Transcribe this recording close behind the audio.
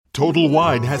Total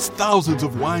Wine has thousands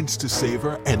of wines to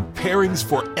savor and pairings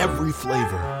for every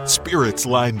flavor. Spirits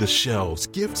line the shelves.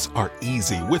 Gifts are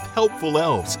easy with helpful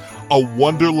elves. A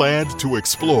wonderland to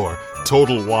explore.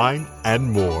 Total Wine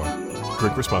and more.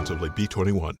 Drink responsibly.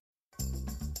 B21.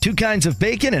 Two kinds of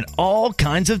bacon and all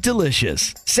kinds of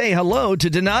delicious. Say hello to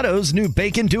Donato's new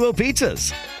Bacon Duo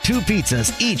pizzas. Two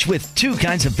pizzas, each with two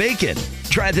kinds of bacon.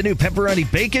 Try the new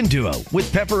Pepperoni Bacon Duo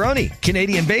with pepperoni,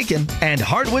 Canadian bacon, and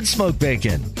hardwood smoked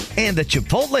bacon. And the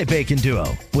Chipotle Bacon Duo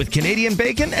with Canadian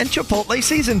bacon and Chipotle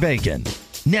seasoned bacon.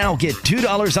 Now get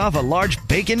 $2 off a large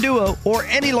Bacon Duo or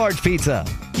any large pizza.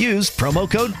 Use promo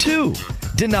code 2.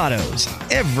 Donato's.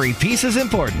 Every piece is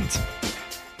important.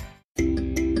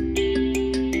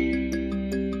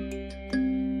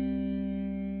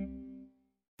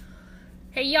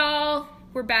 Hey y'all,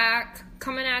 we're back,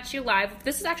 coming at you live.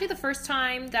 This is actually the first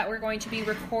time that we're going to be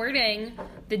recording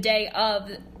the day of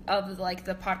like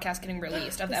the podcast getting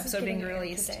released, of the episode being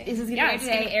released. This is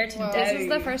getting air today. This is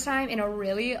the first time in a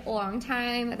really long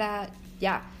time that,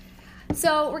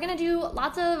 So we're going to do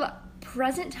lots of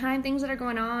present time things that are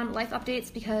going on, life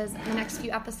updates, because the next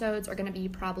few episodes are going to be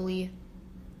probably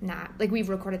not, like, we've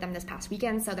recorded them this past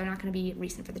weekend, so they're not going to be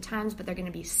recent for the times, but they're going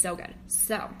to be so good.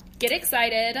 So get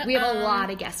excited. We have a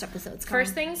lot of guest episodes coming.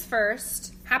 First things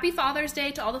first, happy Father's Day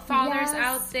to all the fathers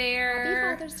out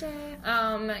there. Happy Father's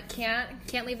Day.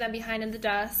 Can't leave them behind in the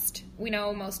dust. We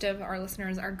know most of our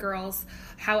listeners are girls.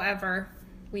 However,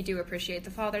 we do appreciate the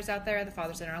fathers out there, the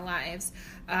fathers in our lives.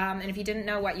 And if you didn't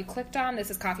know what you clicked on, this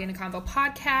is Coffee and a Convo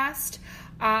podcast.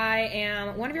 I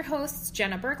am one of your hosts,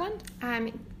 Jenna Berglund.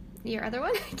 I'm your other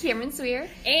one, Cameron Sweer.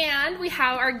 And we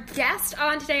have our guest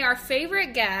on today, our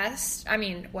favorite guest. I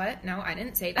mean, what? No, I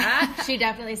didn't say that. She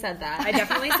definitely said that. I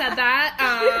definitely said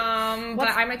that. But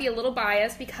I might be a little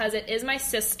biased because it is my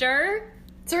sister,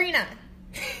 Serena.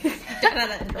 Yeah.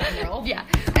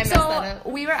 I messed that up.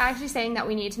 We were actually saying that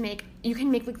we need to you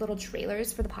can make like little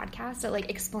trailers for the podcast that like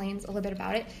explains a little bit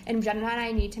about it. And Jenna and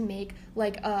I need to make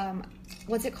like,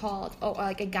 what's it called? Oh,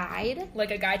 like a guide.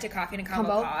 Like a guide to Coffee and a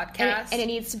Combo podcast. And it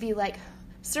needs to be like,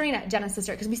 Serena, Jenna's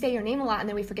sister, because we say your name a lot and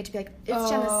then we forget to be like, it's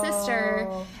Jenna's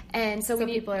sister. And so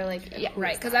people are like,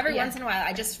 right, because every once in a while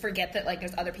I just forget that like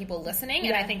there's other people listening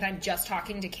and I think I'm just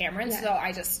talking to Cameron, so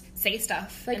I just say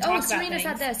stuff like, and talk Serena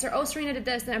about said this, or Serena did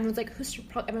this, and everyone's like,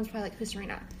 everyone's probably like, who's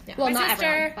Serena? Yeah. Well, my not sister.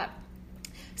 everyone, but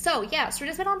so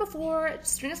Serena's been on before.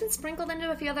 Serena's been sprinkled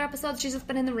into a few other episodes. She's just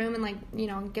been in the room and like, you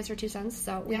know, gives her 2 cents,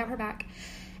 so we have her back.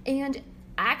 And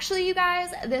actually, you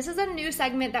guys, this is a new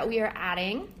segment that we are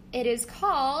adding. It is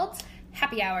called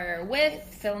Happy Hour with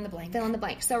Fill in the Blank. Fill in the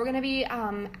blank. So we're going to be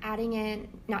adding in,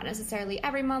 not necessarily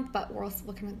every month, but we're also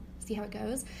looking to see how it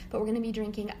goes. But we're going to be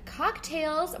drinking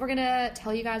cocktails. We're going to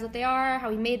tell you guys what they are, how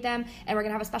we made them, and we're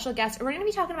going to have a special guest. And we're going to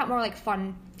be talking about more like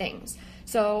fun things.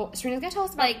 So Serena's going to tell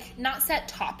us about... Like, not set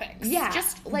topics. Yeah.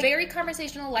 Just like, very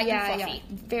conversational, light and fluffy.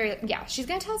 She's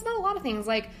going to tell us about a lot of things.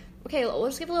 Like, okay, we'll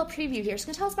just give a little preview here. She's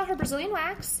going to tell us about her Brazilian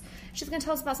wax. She's going to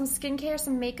tell us about some skincare,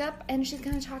 some makeup, and she's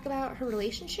going to talk about her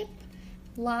relationship,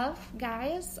 love,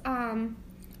 guys.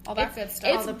 All that good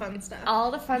stuff. All the fun stuff.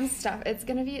 All the fun stuff. It's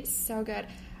going to be so good.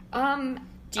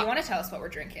 Do you want to tell us what we're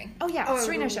drinking? Oh, yeah.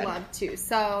 Serena should. I would love to.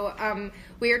 So,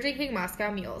 we are drinking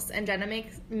Moscow Mules, and Jenna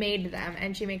made them,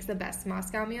 and she makes the best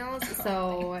Moscow Mules.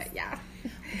 So, yeah.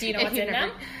 Do you know what's in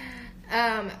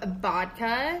them?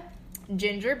 Vodka,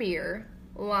 ginger beer,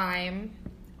 lime,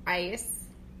 ice.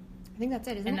 I think that's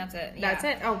it, isn't it? And that's it. Yeah. That's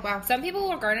it. Oh, wow. Some people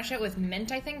will garnish it with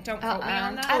mint, I think. Don't quote me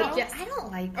on that. I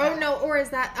don't like that. Oh, no. Or is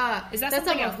that... Is that that's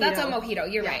something a else? mojito. That's a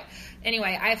mojito. You're right.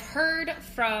 Anyway, I've heard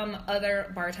from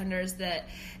other bartenders that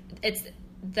it's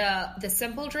the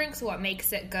simple drinks. What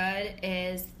makes it good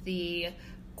is the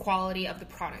quality of the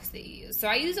products that you use. So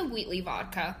I use a Wheatley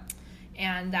vodka,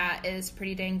 and that is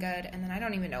pretty dang good. And then I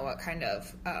don't even know what kind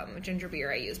of ginger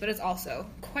beer I use, but it's also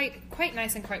quite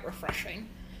nice and quite refreshing.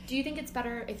 Do you think it's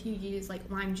better if you use like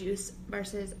lime juice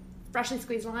versus freshly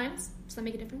squeezed limes? Does that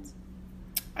make a difference?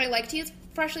 I like to use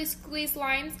freshly squeezed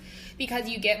limes because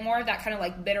you get more of that kind of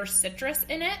like bitter citrus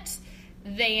in it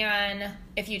than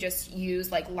if you just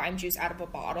use like lime juice out of a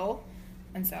bottle.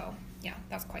 And so, yeah,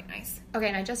 that's quite nice. Okay,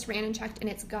 and I just ran and checked, and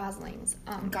it's Gosling's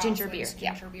ginger beer.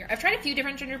 Ginger beer. I've tried a few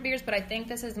different ginger beers, but I think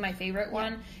this is my favorite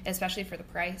one, especially for the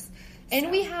price.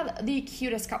 And we have the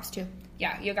cutest cups, too.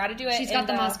 Yeah, you got to do it. She's got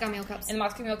the Moscow Mule cups. In the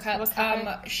Moscow Mule cups.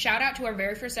 Shout out to our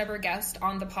very first ever guest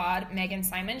on the pod, Megan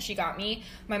Simon. She got me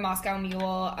my Moscow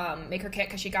Mule maker kit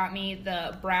because she got me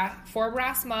the 4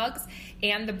 brass mugs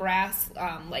and the brass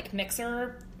like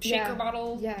mixer shaker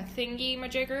bottle thingy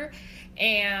majigger.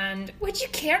 And which you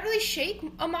can't really shake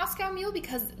a Moscow Mule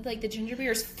because like the ginger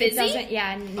beer is fizzy. So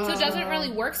it doesn't really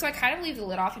work. So I kind of leave the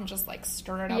lid off and just like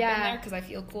stir it up in there because I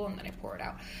feel cool, and then I pour it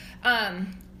out.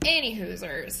 Any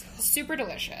Hoosers, super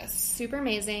delicious, super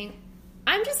amazing.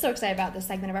 I'm just so excited about this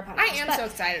segment of our podcast. I am so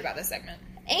excited about this segment.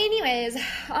 Anyways,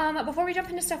 before we jump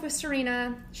into stuff with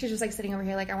Serena, she's just like sitting over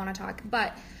here like I want to talk,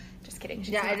 but just kidding.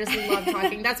 I just love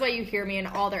talking. That's why you hear me in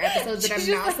all their episodes that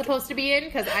I'm not supposed to be in,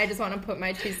 because I just want to put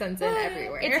my 2 cents in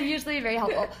everywhere. It's usually very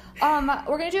helpful.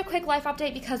 We're going to do a quick life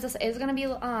update because this is going to be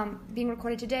being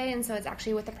recorded today, and so it's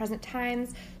actually with the present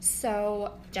times.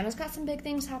 So Jenna's got some big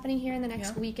things happening here in the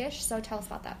next weekish, so tell us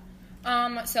about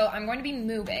that. So I'm going to be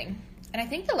moving, and I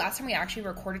think the last time we actually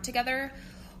recorded together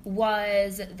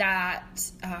was that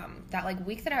like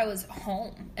week that I was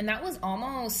home, and that was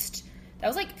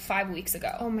like 5 weeks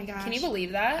ago. Oh my gosh. Can you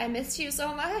believe that? I missed you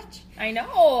so much. I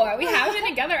know. We haven't been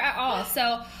together at all.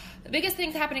 So the biggest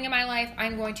things happening in my life,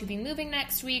 I'm going to be moving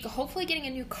next week, hopefully getting a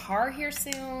new car here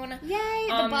soon. Yay.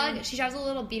 The bug. She has a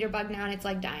little beater bug now, and it's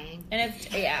like dying. And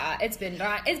it's been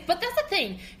dying. But that's the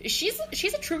thing. She's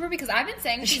a trooper because I've been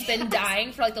saying she's been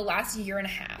dying for like the last year and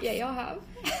a half. Yeah, y'all have.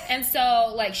 And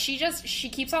so like she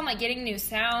keeps on like getting new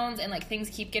sounds, and like things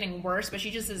keep getting worse, but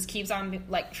she just keeps on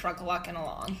like truck-lucking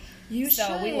along. We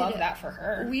love that for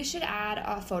her. We should add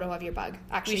a photo of your bug,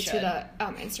 actually, to the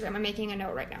Instagram. I'm making a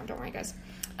note right now. Don't worry, guys.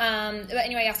 But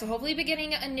anyway, so hopefully be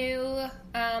getting a new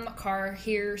car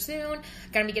here soon.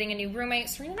 Gonna be getting a new roommate.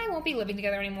 Serena and I won't be living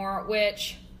together anymore,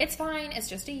 which, it's fine. It's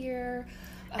just a year.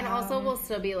 And also, we'll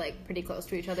still be, like, pretty close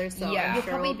to each other, so I'm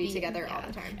sure we'll be together all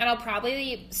the time. And I'll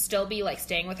probably still be, like,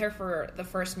 staying with her for the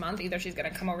first month. Either she's going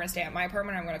to come over and stay at my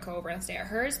apartment, or I'm going to go over and stay at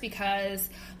hers, because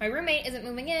my roommate isn't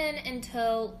moving in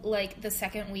until, like, the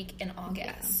second week in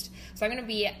August. So I'm going to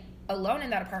be alone in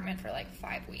that apartment for, like,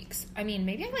 5 weeks. I mean,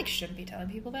 maybe I, like, shouldn't be telling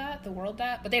people that, the world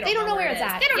that, but they don't know where it's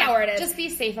at. They don't know where it is. Just be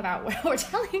safe about where we're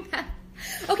telling them.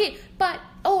 Okay, but,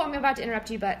 I'm about to interrupt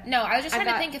you, but... No, I was just trying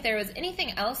to think if there was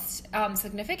anything else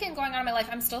significant going on in my life.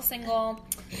 I'm still single,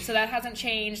 so that hasn't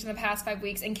changed in the past 5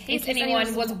 weeks, in case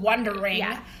anyone was wondering.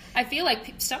 Yeah. I feel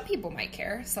like some people might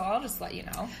care, so I'll just let you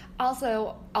know.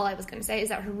 Also, all I was going to say is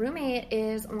that her roommate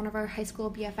is one of our high school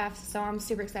BFFs, so I'm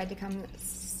super excited to come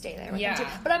stay there with them, too.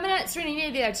 But Serena, you need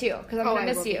to be there, too, because I'm going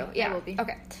to miss you. Yeah, I will be.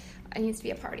 Okay. It needs to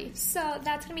be a party. So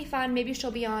that's going to be fun. Maybe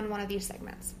she'll be on one of these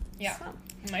segments. Yeah. So.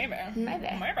 Maybe.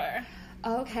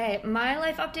 Okay, my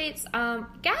life updates.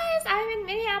 Guys, I'm in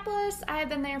Minneapolis. I've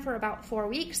been there for about 4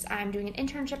 weeks. I'm doing an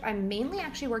internship. I'm mainly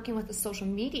actually working with the social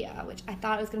media, which I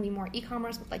thought it was going to be more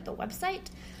e-commerce with like the website.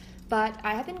 But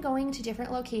I have been going to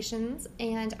different locations,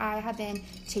 and I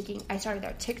started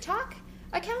their TikTok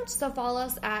account, so follow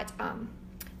us at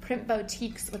Print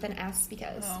Boutiques with an S,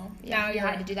 because you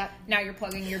had to do that. Now you're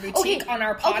plugging your boutique on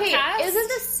our podcast. Okay, isn't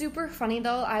this super funny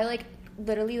though? I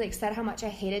literally said how much I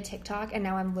hated TikTok, and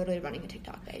now I'm literally running a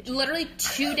TikTok page. Literally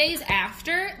 2 days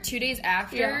after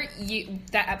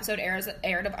that episode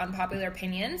aired of Unpopular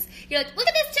Opinions, you're like, look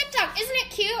at this TikTok, isn't it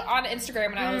cute? On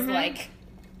Instagram, and I was like,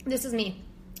 this is me.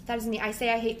 That is me. I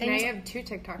say I hate things. Now you have 2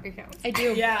 TikTok accounts. I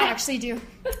do. Yeah. I actually do.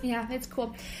 Yeah, it's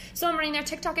cool. So I'm running their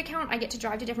TikTok account. I get to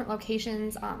drive to different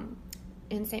locations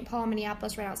in St. Paul,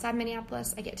 Minneapolis, right outside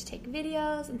Minneapolis. I get to take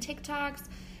videos and TikToks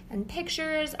and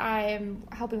pictures. I'm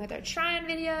helping with their try-on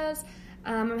videos.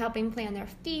 I'm helping plan their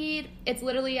feed. It's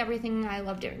literally everything I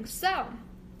love doing. So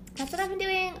that's what I've been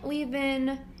doing.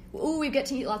 We get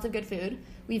to eat lots of good food.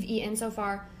 We've eaten so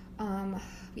far.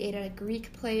 We ate at a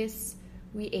Greek place.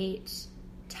 We ate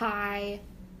Thai,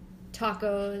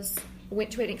 tacos,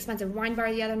 went to an expensive wine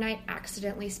bar the other night,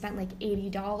 accidentally spent like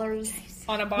 $80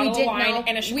 on a bottle of wine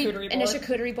and a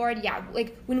charcuterie board. Yeah,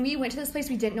 like when we went to this place,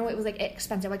 we didn't know it was like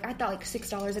expensive. Like I thought like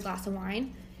 $6 a glass of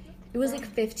wine. It was like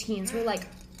 $15. So we're like,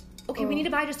 okay, we need to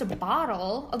buy just a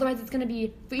bottle, otherwise it's going to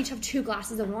be, we each have 2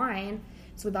 glasses of wine.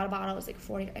 So we bought a bottle. It was like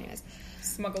 $40. Anyways,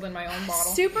 smuggled in my own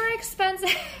bottle. Super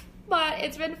expensive, but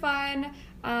it's been fun.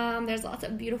 There's lots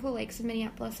of beautiful lakes in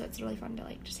Minneapolis, so it's really fun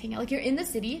to just hang out. Like you're in the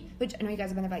city, which I know you guys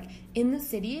have been there, in the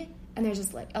city, and there's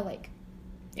just a lake,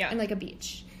 and like a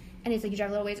beach, and it's like you drive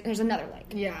a little ways, and there's another lake.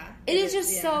 Yeah, it is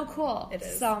just so cool. It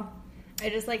is. So I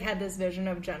just had this vision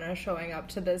of Jenna showing up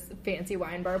to this fancy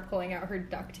wine bar, pulling out her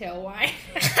ducktail wine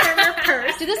from her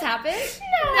purse. Did this happen?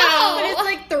 No, but it's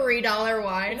like $3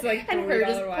 wine. It's like and her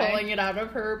just pulling it out of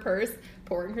her purse,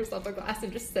 pouring herself a glass,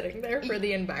 and just sitting there for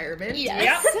the environment.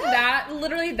 Yes. Yep. That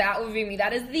would be me.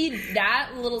 That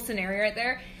little scenario right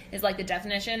there is like the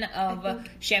definition of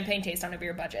champagne taste on a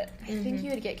beer budget. I think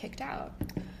you would get kicked out.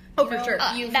 Oh, for sure.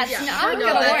 That's not no,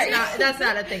 gonna that's work. That's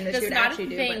not a thing that you would actually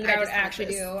do. That's not a thing that I would just actually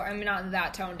practice. do. I'm not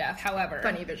that tone deaf. However,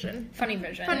 Funny vision. Funny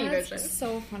vision. Funny That's vision.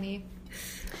 so funny.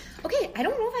 Okay, I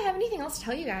don't know if I have anything else to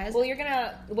tell you guys. Well,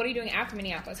 what are you doing after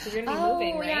Minneapolis? Because you're going to be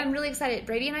moving, right? Yeah, I'm really excited.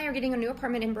 Brady and I are getting a new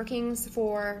apartment in Brookings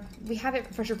we have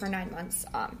it for sure for 9 months,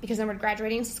 because then we're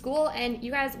graduating school, and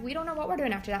you guys, we don't know what we're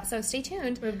doing after that, so stay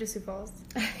tuned. Move to Sioux Falls.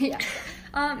 Yeah.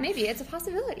 Maybe, it's a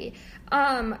possibility.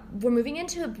 We're moving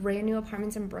into brand new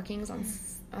apartments in Brookings on,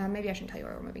 maybe I shouldn't tell you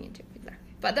where we're moving into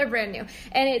exactly, but they're brand new,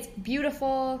 and it's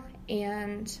beautiful,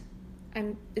 and we're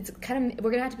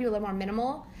going to have to be a little more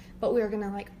minimal. But we were going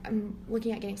to, I'm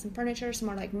looking at getting some furniture, some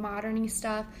more, modern-y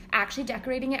stuff. Actually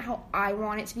decorating it how I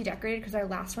want it to be decorated, because our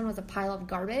last one was a pile of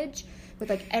garbage with,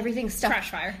 everything stuff.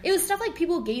 Trash fire. It was stuff,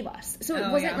 people gave us. So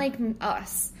it wasn't,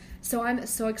 us. So I'm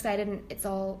so excited, and it's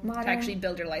all modern. To actually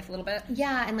build your life a little bit.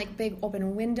 Yeah, and, big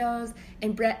open windows.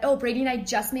 And Brady and I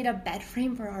just made a bed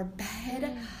frame for our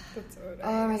bed. That's so nice.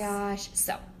 Oh, my gosh.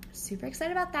 So, super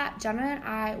excited about that. Jenna and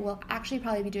I will actually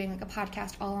probably be doing, a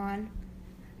podcast all on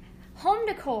home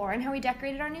decor and how we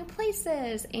decorated our new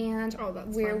places and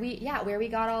where we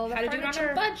got all of the how to furniture. do it on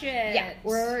a budget. Yeah,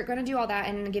 we're gonna do all that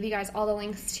and give you guys all the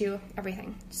links to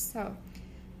everything. So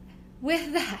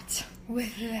with that,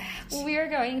 we are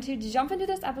going to jump into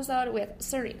this episode with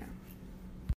Serena.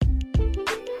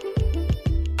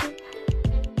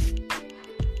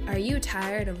 Are you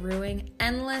tired of ruining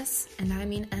endless, and I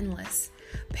mean endless,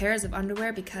 pairs of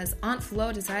underwear because Aunt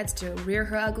Flo decides to rear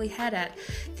her ugly head at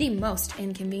the most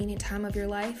inconvenient time of your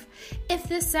life? If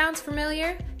this sounds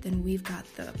familiar, then we've got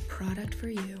the product for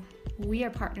you. We are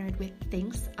partnered with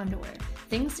Thinx Underwear.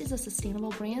 Thinx is a sustainable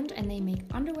brand, and they make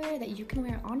underwear that you can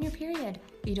wear on your period.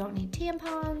 You don't need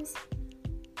tampons,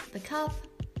 the cup,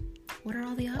 What are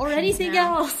all the options or anything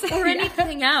now? else. Or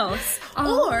anything else.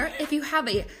 Or if you have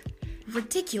a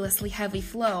ridiculously heavy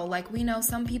flow like we know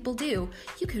some people do,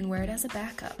 you can wear it as a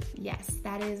backup. Yes,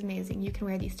 that is amazing. You can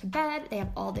wear these to bed. They have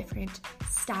all different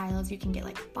styles. You can get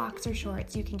boxer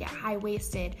shorts. You can get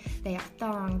high-waisted. They have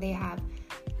thong. They have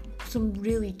some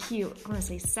really cute,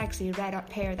 honestly, sexy red up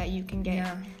pair that you can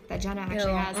get that Jenna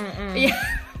actually has.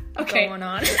 Yeah. Okay. Going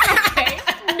on. Okay.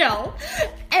 No.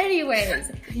 Anyways,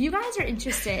 if you guys are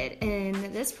interested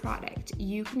in this product,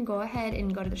 you can go ahead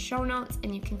and go to the show notes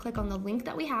and you can click on the link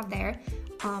that we have there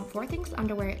for Thinx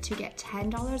Underwear to get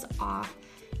 $10 off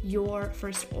your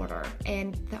first order.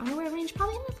 And the underwear range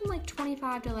probably anywhere from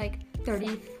 $25 to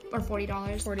 $30 or $40.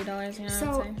 $40, yeah.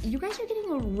 So you guys are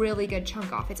getting a really good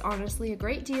chunk off. It's honestly a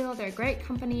great deal. They're a great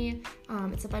company.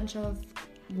 It's a bunch of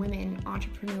women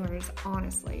entrepreneurs,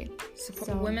 honestly.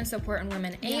 Women supporting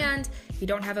women. Yeah. And if you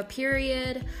don't have a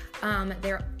period,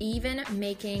 they're even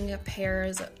making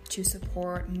pairs to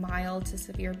support mild to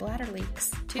severe bladder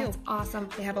leaks too. That's awesome.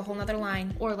 They have a whole nother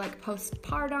line. Or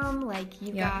postpartum,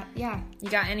 you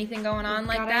got anything going on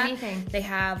like that. Anything. They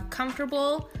have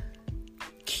comfortable,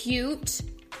 cute,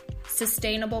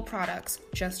 sustainable products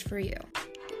just for you.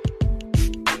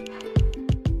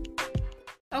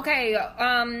 Okay,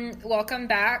 welcome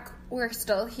back. We're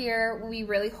still here. We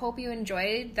really hope you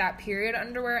enjoyed that period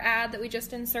underwear ad that we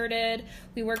just inserted.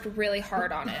 We worked really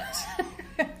hard on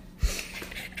it.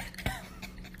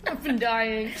 I've been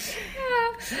dying.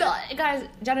 But, guys,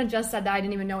 Jenna just said that I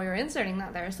didn't even know we were inserting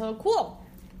that there, so cool.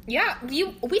 Yeah,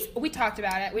 we talked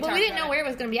about it. We didn't know where it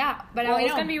was going to be at, but now we know.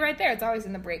 It's going to be right there. It's always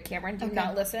in the break camera. Do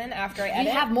not listen after I edit.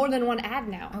 We have more than one ad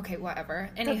now. Okay,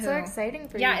 whatever. Anywho. That's so exciting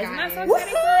for you guys. Isn't that so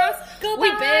exciting for us? Go we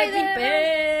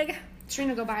big.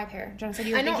 Serena, go buy a pair. Jenna said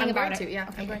you were I know, thinking I'm about going it. to. Yeah,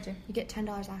 okay, I'm going to. You get $10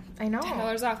 off. I know.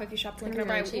 $10 off if you shop Lincoln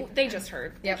really O'Brien. cheap. They just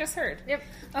heard. Yep. They just heard. Yep.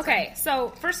 Okay, so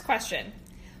first question.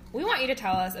 We want you to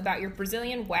tell us about your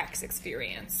Brazilian wax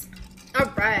experience. All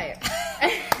right.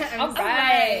 All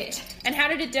right. And how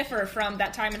did it differ from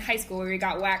that time in high school where you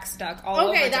got wax stuck all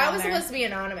over Okay, that down was there? supposed to be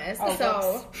anonymous. Oh,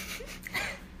 so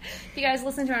If you guys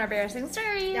listen to our embarrassing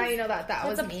stories, now you know that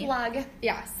was that's a me. plug.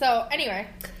 Yeah. So anyway,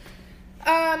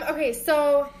 okay.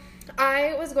 So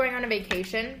I was going on a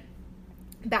vacation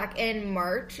back in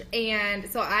March, and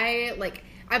so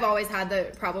I've always had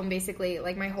the problem basically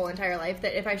my whole entire life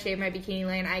that if I shave my bikini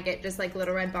line, I get just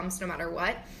little red bumps no matter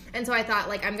what. And so I thought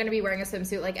I'm going to be wearing a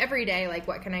swimsuit every day.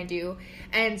 What can I do?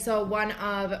 And so one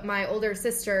of my older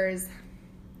sisters,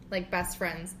 best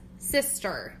friend's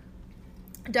sister,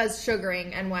 does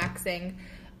sugaring and waxing.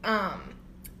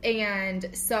 And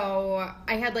so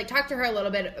I had talked to her a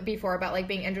little bit before about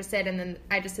being interested, and then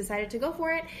I just decided to go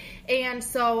for it. And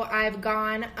so I've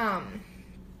gone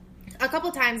a couple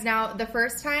times now. The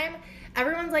first time,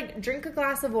 everyone's drink a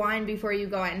glass of wine before you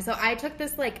go in. So I took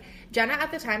this Jenna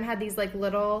at the time had these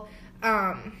little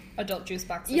Adult juice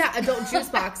boxes. Yeah, adult juice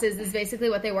boxes is basically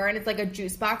what they were, and it's like a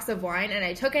juice box of wine, and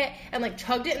I took it and like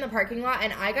chugged it in the parking lot,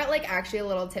 and I got like actually a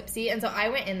little tipsy, and so I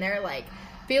went in there like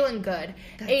feeling good,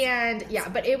 but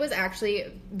it was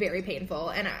actually very painful,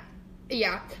 and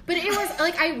but it was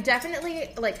like I definitely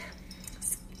like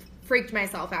freaked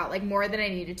myself out like more than I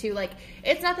needed to. Like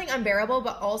it's nothing unbearable,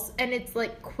 but also, and it's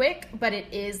like quick, but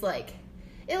it is like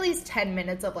at least 10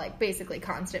 minutes of like basically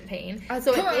constant pain.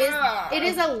 So it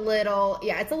is a little,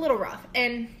 it's a little rough.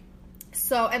 And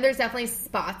so, and there's definitely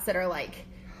spots that are like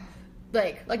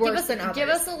worse than others. Give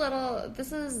us a little,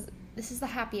 this is the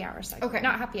happy hour segment. Okay.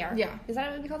 Not happy hour. Yeah. Is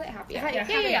that what we call it? Happy hour.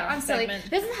 Happy hour I'm silly. segment.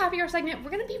 This is the happy hour segment.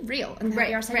 We're going to be real in the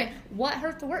happy hour segment. Right. What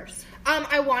hurt the worst?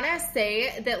 I want to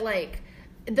say that like,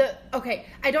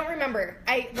 I don't remember.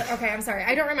 I'm sorry.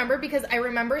 I don't remember because I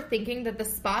remember thinking that the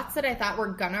spots that I thought were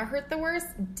gonna hurt the worst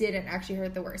didn't actually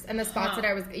hurt the worst. And the spots that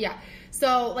I was,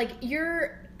 So, like,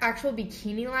 your actual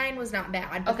bikini line was not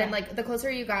bad. But then, like, the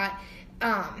closer you got,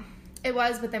 it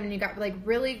was, but then when you got, like,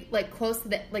 really, like, close to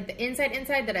the, like, the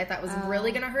inside that I thought was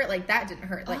really gonna hurt, like, that didn't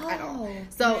hurt, like, at all.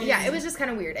 So, it was just kind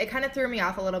of weird. It kind of threw me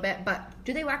off a little bit, but...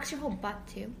 Do they wax your whole butt,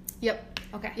 too? Yep.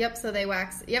 Okay. Yep, so they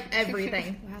wax,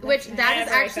 everything. Wow, which, nice. that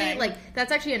is actually, like,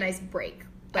 that's actually a nice break.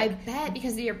 Like, I bet,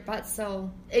 because of your butt,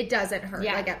 so... It doesn't hurt,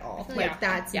 like, at all. Like,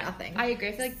 that's nothing. I agree.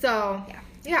 I feel like... So...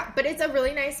 Yeah, but it's a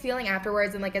really nice feeling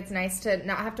afterwards, and, like, it's nice to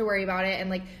not have to worry about it, and,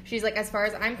 like, she's like, as far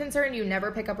as I'm concerned, you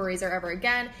never pick up a razor ever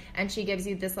again, and she gives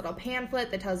you this little pamphlet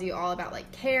that tells you all about,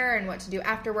 like, care and what to do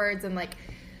afterwards, and, like,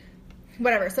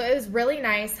 whatever. So it was really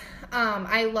nice.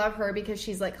 I love her because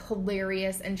she's, like,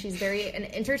 hilarious, and she's an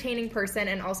entertaining person,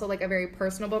 and also, like, a very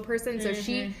personable person, so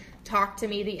she talked to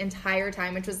me the entire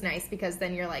time, which was nice, because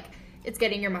then you're, like, it's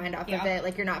getting your mind off of it.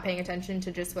 Like, you're not paying attention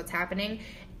to just what's happening.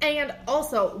 And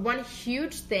also, one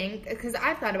huge thing, because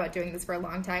I've thought about doing this for a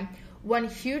long time, one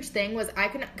huge thing was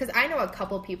because I know a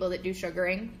couple people that do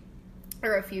sugaring,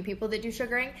 or a few people that do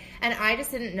sugaring, and I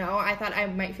just didn't know. I thought I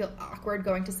might feel awkward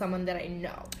going to someone that I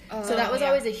know. So that was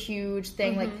always a huge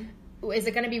thing. Like, is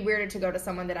it going to be weirder to go to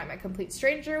someone that I'm a complete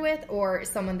stranger with, or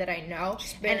someone that I know?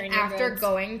 And after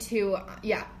going to,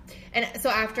 and so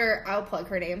after, I'll plug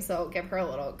her name, so give her a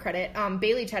little credit.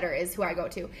 Bailey Cheddar is who I go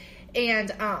to.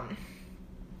 And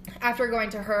after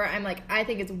going to her, I'm like, I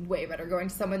think it's way better going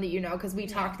to someone that you know, because we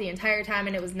talked the entire time,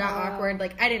 and it was not awkward.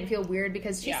 Like, I didn't feel weird,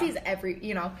 because she sees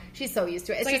she's so used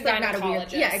to it. It's just like not a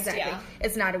weird, exactly. Yeah.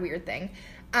 It's not a weird thing.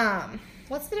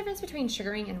 What's the difference between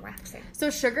sugaring and waxing? So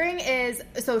sugaring is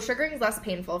less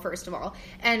painful, first of all,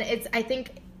 and it's, I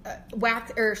think,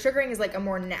 sugaring is like a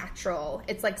more natural.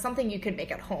 It's like something you could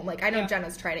make at home. Like, I know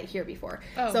Jenna's tried it here before.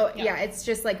 It's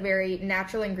just like very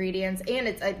natural ingredients, and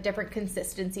it's a different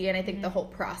consistency, and I think the whole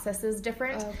process is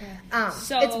different.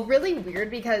 So it's really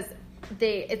weird because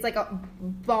it's like a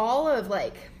ball of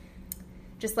like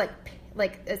just like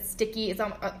a sticky, it's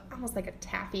almost like a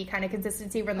taffy kind of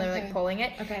consistency when they're like pulling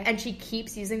it. And she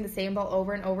keeps using the same ball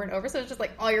over and over and over, so it's just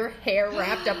like all your hair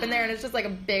wrapped up in there, and it's just like a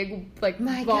big like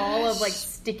ball of like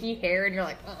sticky hair, and you're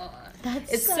like,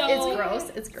 it's gross.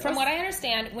 It's gross. From what I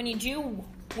understand, when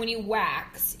you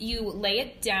wax, you lay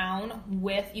it down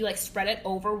you like spread it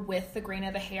over with the grain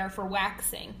of the hair for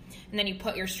waxing, and then you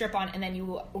put your strip on, and then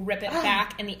you rip it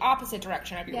back in the opposite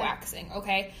direction of your waxing,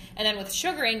 okay? And then with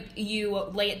sugaring, you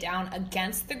lay it down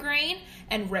against the grain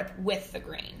and rip with the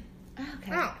grain.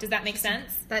 Okay. Oh, does that make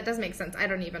sense? That does make sense. I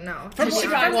don't even know. From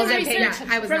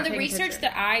the research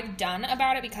that I've done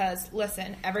about it, because,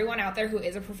 listen, everyone out there who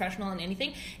is a professional in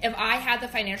anything, if I had the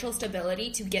financial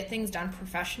stability to get things done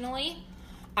professionally,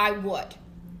 I would.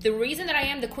 The reason that I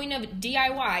am the queen of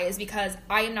DIY is because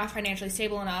I am not financially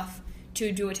stable enough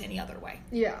to do it any other way.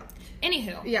 Yeah.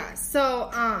 Anywho. Yeah.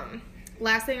 So,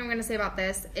 last thing I'm going to say about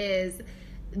this is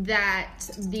that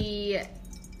the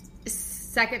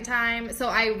second time, so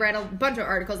I read a bunch of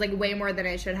articles, like way more than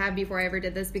I should have before I ever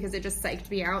did this, because it just psyched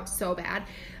me out so bad.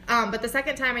 But the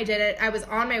second time I did it, I was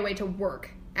on my way to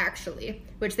work, actually,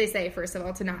 which they say, first of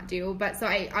all, to not do. But so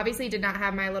I obviously did not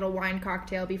have my little wine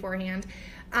cocktail beforehand.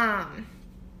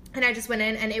 And I just went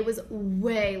in, and it was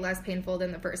way less painful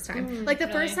than the first time. Like, the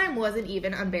first time wasn't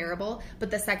even unbearable,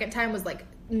 but the second time was, like,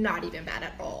 not even bad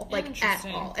at all. Like, at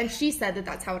all. And she said that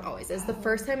that's how it always is. The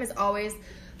first time is always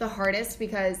the hardest,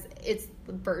 because it's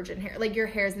virgin hair. Like, your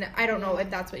hair's, I don't know if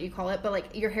that's what you call it, but,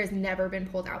 like, your hair's never been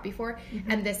pulled out before.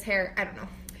 And this hair, I don't know.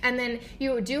 And then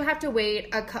you do have to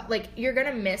wait like, you're going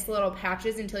to miss little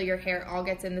patches until your hair all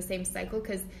gets in the same cycle,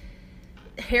 because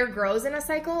hair grows in a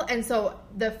cycle, and so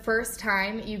the first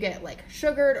time you get like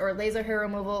sugared or laser hair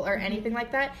removal or anything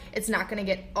like that, it's not going to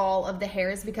get all of the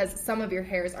hairs because some of your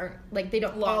hairs aren't like they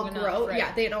don't all grow. Right?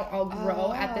 Yeah, they don't all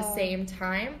grow at the same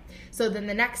time. So then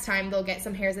the next time they'll get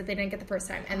some hairs that they didn't get the first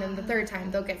time, and then the third time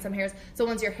they'll get some hairs. So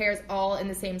once your hair's all in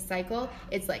the same cycle,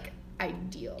 it's like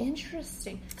ideal.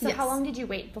 Interesting. So how long did you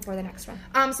wait before the next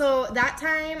one? So that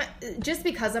time, just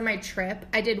because of my trip,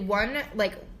 I did one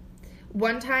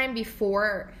time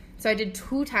before, so I did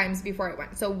 2 times before I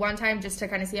went. So one time just to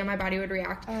kind of see how my body would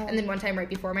react, and then one time right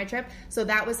before my trip. So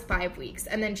that was 5 weeks.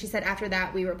 And then she said after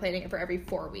that we were planning it for every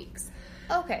 4 weeks.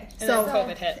 Okay. So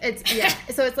COVID hit.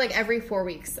 It's so it's like every 4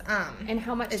 weeks. And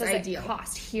how much does ideal. it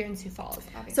cost here in Sioux Falls,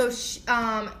 obviously?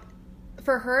 So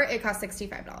for her it cost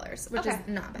 $65, which is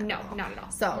not bad. No, not at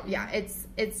all. So yeah,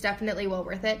 it's definitely well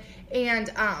worth it.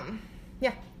 And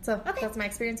so that's my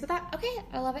experience with that. Okay,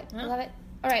 I love it. I love it.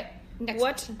 All right.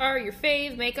 What are your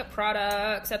fave makeup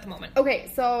products at the moment?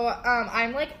 Okay, so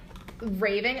I'm like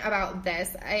raving about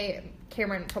this.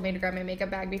 Cameron told me to grab my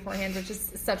makeup bag beforehand, which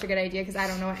is such a good idea because I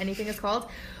don't know what anything is called.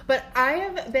 But I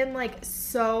have been like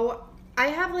I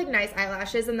have like nice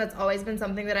eyelashes, and that's always been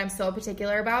something that I'm so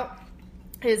particular about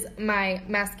is my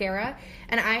mascara.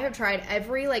 And I have tried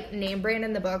every like name brand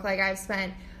in the book. Like I've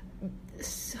spent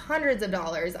hundreds of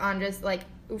dollars on just like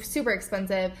super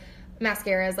expensive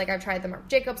mascaras. Like I've tried the Marc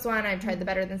Jacobs one, I've tried the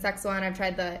Better Than Sex one, I've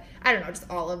tried just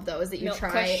all of those that you Milk try.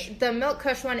 Kush. The Milk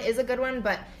Kush one is a good one,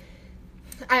 but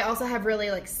I also have really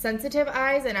like sensitive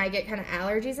eyes, and I get kind of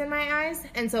allergies in my eyes,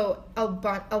 and so a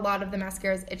lot of the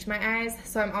mascaras itch my eyes.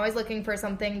 So I'm always looking for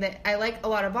something that I like a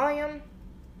lot of volume,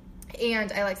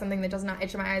 and I like something that does not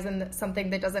itch my eyes, and something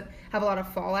that doesn't have a lot of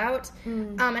fallout.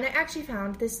 And I actually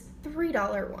found this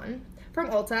 $3 one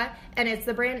from Ulta, and it's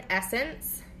the brand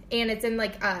Essence, and it's in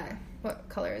like what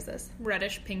color is this?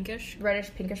 Reddish pinkish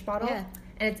Bottle. Yeah.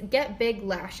 And it's Get Big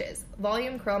Lashes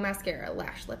Volume Curl Mascara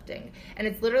Lash Lifting, and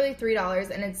it's literally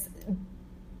 $3, and it's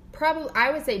probably,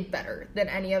 I would say, better than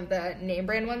any of the name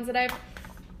brand ones that I've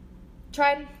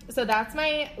tried. So that's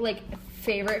my like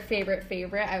favorite.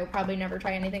 I would probably never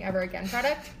try anything ever again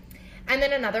product. And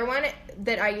then another one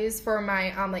that I use for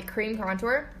my like cream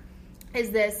contour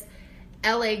is this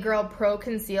LA Girl Pro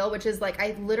Conceal, which is like,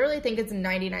 I literally think it's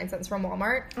 99 cents from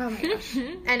Walmart. Oh my gosh.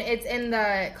 And it's in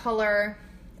the color,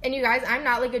 and you guys, I'm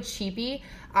not like a cheapie.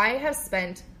 I have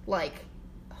spent like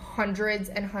hundreds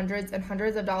and hundreds and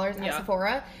hundreds of dollars at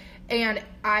Sephora, and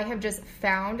I have just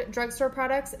found drugstore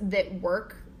products that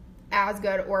work as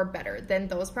good or better than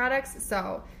those products.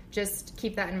 So just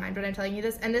keep that in mind when I'm telling you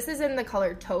this. And this is in the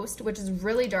color Toast, which is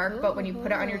really dark, but when you put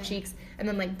it on your cheeks and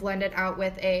then like blend it out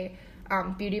with a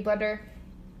beauty blender,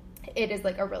 it is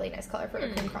like a really nice color for a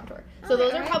cream contour. So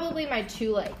those are probably my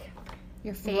two like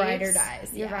your faves, ride or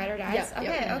dies. Your ride or dies.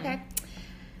 Yep. Okay.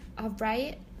 All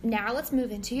right. Now let's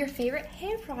move into your favorite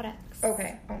hair products.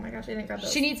 Okay. Oh my gosh, I didn't grab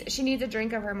those. She needs a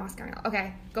drink of her mascara.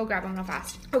 Okay, go grab one real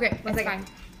fast. Okay, that's fine.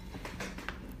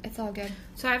 It's all good.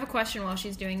 So I have a question while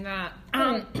she's doing that.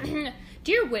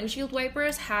 Do your windshield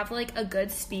wipers have like a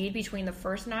good speed between the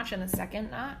first notch and the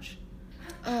second notch?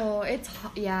 Oh,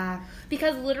 yeah.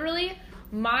 Because literally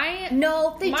my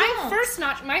first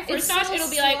notch, it'll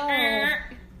be like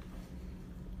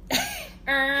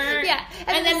yeah,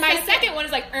 and then my second one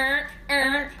is like yeah,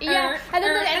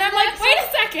 and I'm like, wait a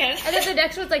second, and then the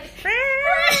next one's like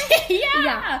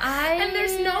and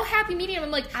there's no happy medium.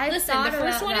 I'm like, listen, the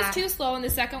first one is too slow and the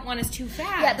second one is too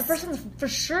fast. Yeah, the first one's for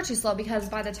sure too slow because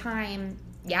by the time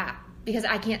because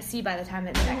I can't see by the time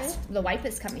that the wipe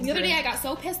is coming. The other day I got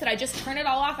so pissed that I just turned it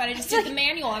all off and I just did the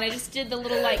manual and I just did the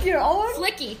little like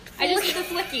flicky. I just did the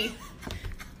flicky.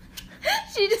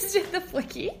 She just did the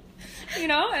flicky. You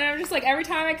know, and I'm just like, every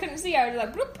time I couldn't see, I was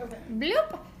like, bloop,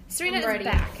 bloop. Serena is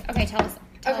back. Okay, tell us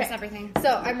everything.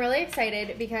 So I'm really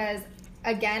excited because,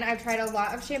 again, I've tried a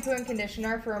lot of shampoo and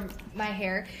conditioner for my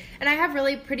hair, and I have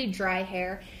really pretty dry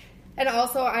hair, and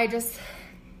also I just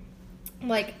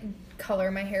like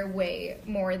color my hair way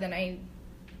more than I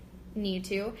need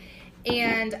to,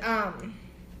 and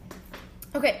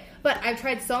okay, but I've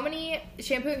tried so many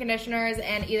shampoo and conditioners,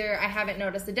 and either I haven't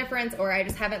noticed a difference, or I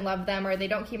just haven't loved them, or they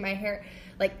don't keep my hair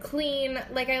like clean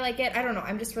like I like it. I don't know.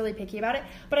 I'm just really picky about it.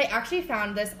 But I actually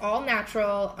found this all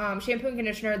natural shampoo and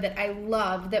conditioner that I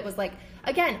love. That was like,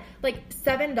 again, like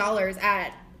 $7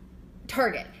 at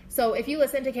Target. So if you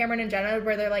listen to Cameron and Jenna,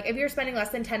 where they're like, if you're spending less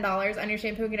than $10 on your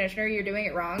shampoo and conditioner, you're doing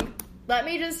it wrong. Let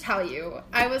me just tell you,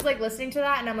 I was like listening to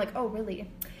that, and I'm like, oh really?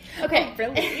 Okay,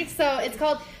 really? So it's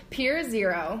called Pure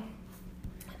Zero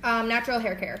Natural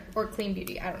Hair Care or Clean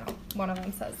Beauty. I don't know. One of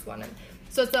them says one.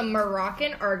 So it's a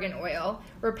Moroccan argan oil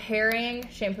repairing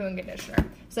shampoo and conditioner.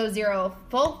 So 0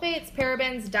 sulfates,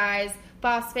 parabens, dyes,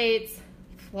 phosphates,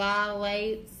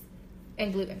 phthalates,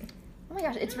 and gluten. Oh my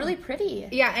gosh, it's really pretty.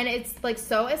 Yeah, and it's like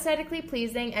so aesthetically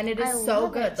pleasing, and it is so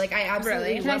good. It. Like I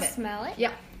absolutely Can love I it. smell it?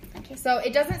 Yeah. Okay. So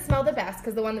it doesn't smell the best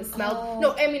because the one that smelled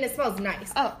it smells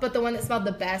nice. Oh. But the one that smelled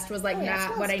the best was like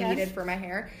not what I needed for my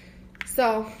hair.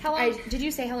 So how long did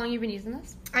you say how long you've been using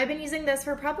this? I've been using this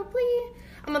for probably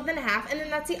a month and a half, and then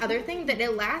that's the other thing that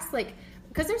it lasts like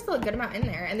because there's still a good amount in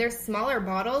there, and they're smaller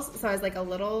bottles, so I was like a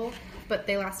little, but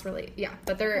they last really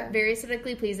but they're very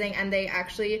aesthetically pleasing, and they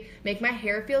actually make my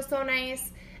hair feel so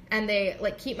nice. And they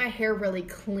like keep my hair really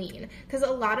clean because a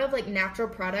lot of like natural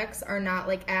products are not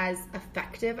like as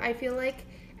effective, I feel like,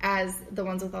 as the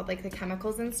ones with all like the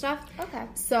chemicals and stuff. Okay.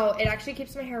 So it actually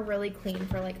keeps my hair really clean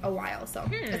for like a while. So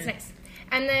it's nice.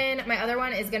 And then my other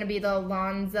one is going to be the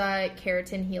Lonza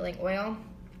Keratin Healing Oil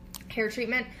hair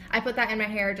treatment. I put that in my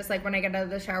hair just like when I get out of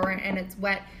the shower and it's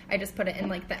wet. I just put it in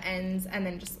like the ends, and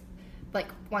then just like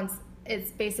once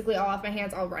it's basically all off my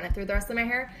hands, I'll run it through the rest of my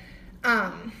hair.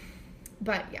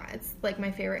 But yeah, it's like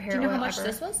my favorite hair oil. Do you know how much ever.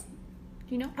 this was? Do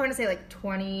you know? I want to say like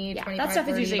 20, 25, that stuff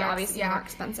is usually bucks. obviously more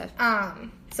expensive.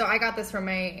 So I got this from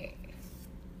my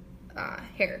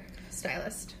hair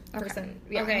stylist person.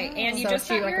 Yeah. Okay, and you so just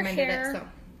she got your recommended hair. it. So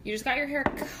You just got your hair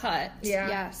cut. yeah,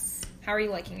 Yes. How are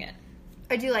you liking it?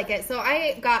 I do like it. So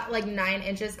I got like 9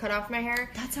 inches cut off my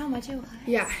hair. That's how much it was.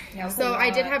 Yeah. That's So a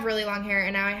I did lot. have really long hair,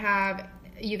 and now I have.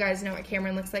 You guys know what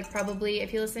Cameron looks like probably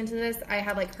if you listen to this. I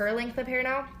have like her length of hair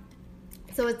now.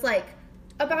 So it's like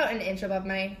about an inch above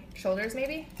my shoulders,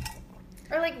 maybe,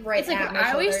 or like right It's like at my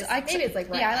shoulders. Maybe it's like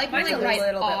right. Yeah, I like Mine's mine a right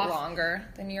little off. bit longer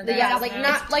than your guys. Yeah, like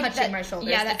not Like touching my shoulders.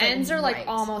 Yeah, the It's, like, ends are like right.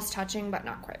 almost touching, but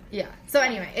not quite. Yeah. So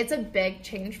anyway, it's a big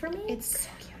change for me. It's so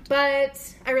cute.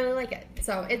 But I really like it.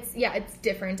 So it's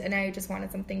different, and I just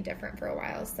wanted something different for a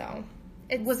while. So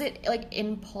Was it like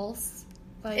impulse?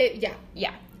 Like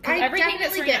Yeah. I Everything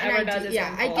that definitely Serena get an ever idea. does is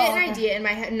Yeah, I impulse. get an idea in my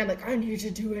head, and I'm like, I need to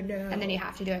do it now. and then you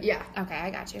have to do it. Yeah. Okay, I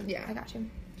got you. Yeah. I got you.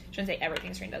 Shouldn't say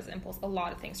everything Serena does is impulse. A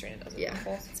lot of things Serena does is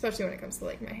impulse. Especially when it comes to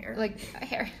like my hair. Like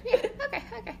hair.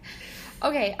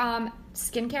 Okay.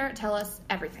 Skincare. Tell us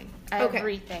everything. Okay.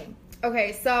 Everything.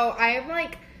 Okay, so I am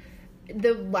like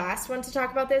the last one to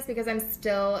talk about this because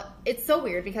it's so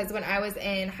weird because when I was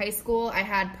in high school, I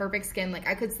had perfect skin. Like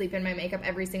I could sleep in my makeup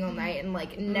every single night and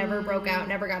like never broke out,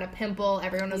 never got a pimple.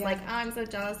 Everyone was like, oh, I'm so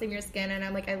jealous of your skin. And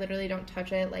I'm like, I literally don't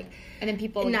touch it. Like, And then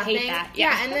people nothing. hate that.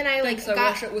 Yeah, and then I like So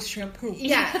got wash it with shampoo.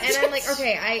 yeah, and I'm like,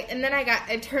 okay,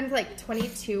 I turned like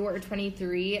 22 or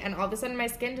 23, and all of a sudden my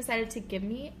skin decided to give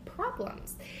me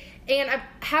problems. And I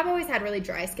have always had really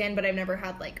dry skin, but I've never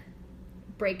had like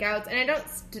breakouts, and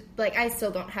I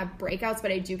still don't have breakouts, but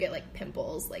I do get like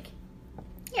pimples like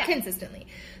consistently.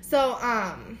 So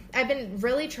I've been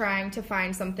really trying to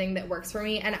find something that works for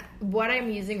me, and what I'm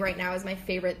using right now is my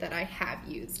favorite that I have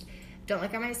used. Don't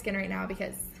look at my skin right now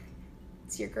because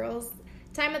it's your girl's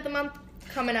time of the month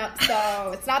coming up, so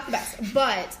it's not the best,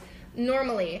 but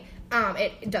normally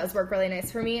it does work really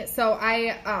nice for me. So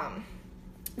I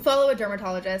follow a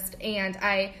dermatologist, and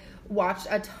I watched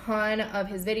a ton of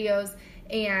his videos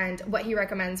and what he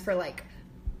recommends for like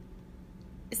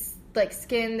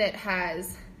skin that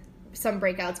has some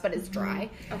breakouts but is dry.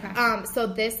 Okay. So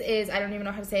this is, I don't even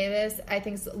know how to say this. I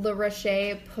think it's La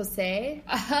Roche-Posay.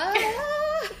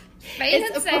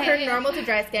 It's for normal to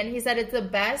dry skin. He said it's the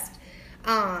best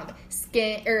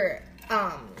skin or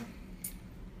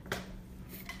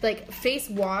like face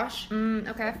wash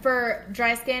for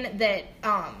dry skin that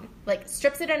like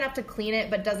strips it enough to clean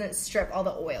it but doesn't strip all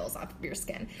the oils off of your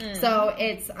skin. So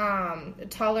it's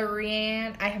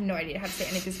Toleriane. I have no idea how to say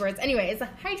any of these words. Anyway, it's a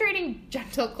hydrating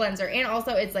gentle cleanser, and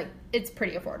also it's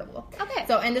pretty affordable. Okay.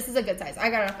 So, and this is a good size. I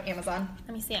got it off Amazon.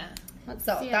 Let me see it.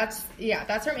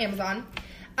 That's from Amazon.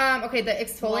 Okay, the La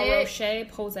exfoliate.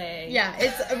 Roche-Posay. Yeah,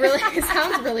 it's really it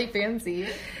sounds really fancy.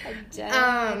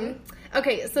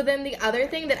 Okay, so then the other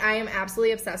thing that I am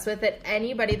absolutely obsessed with that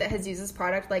anybody that has used this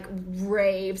product like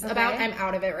raves about, I'm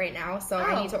out of it right now, so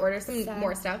I need to order some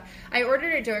more stuff. I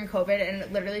ordered it during COVID, and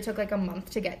it literally took like a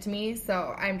month to get to me,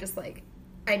 so I'm just like,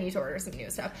 I need to order some new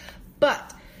stuff.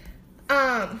 But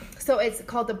so it's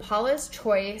called the Paula's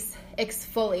Choice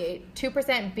Exfoliate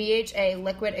 2% BHA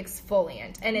liquid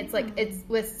exfoliant, and it's like it's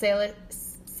with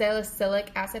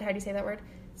salicylic acid. How do you say that word?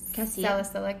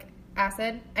 Salicylic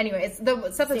acid. Anyway, it's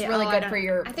the stuff that's really good for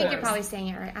your pores. I think you're probably saying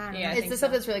it right. I don't know. Yeah, It's the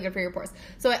stuff that's really good for your pores.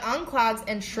 So it unclogs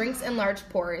and shrinks enlarged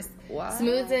pores,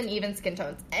 smooths and even skin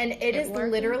tones, and it is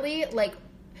literally like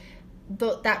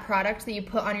that product that you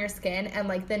put on your skin, and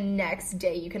like the next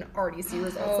day you can already see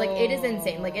results. Like it is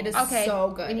insane. Like it is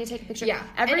so good. We need to take a picture. Yeah,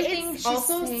 everything. And it's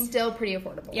also still pretty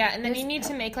affordable. Yeah, and then you need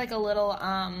to make like a little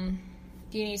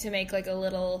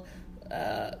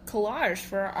collage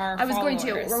for our I was followers.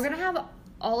 going to. We're going to have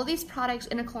all of these products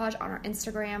in a collage on our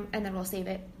Instagram, and then we'll save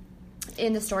it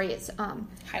in the story. It's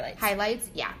highlights.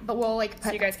 Yeah, but we'll like put,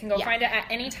 so you guys can go find it at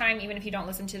any time, even if you don't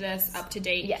listen to this up to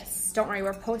date. Yes, don't worry,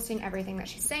 we're posting everything that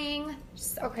she's saying.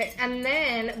 So. Okay, and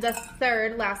then the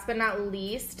third, last but not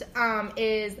least,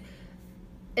 is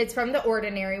it's from The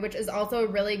Ordinary, which is also a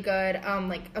really good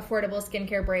like affordable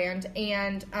skincare brand,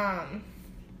 and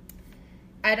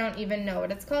I don't even know what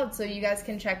it's called, so you guys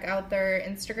can check out their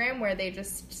Instagram where they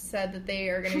just said that they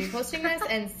are going to be posting this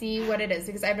and see what it is,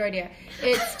 because I have no idea.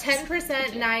 It's 10%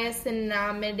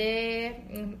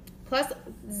 niacinamide plus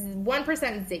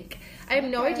 1% zinc. I have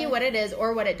no idea what it is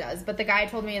or what it does, but the guy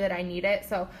told me that I need it,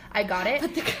 so I got it.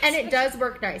 And it does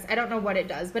work nice. I don't know what it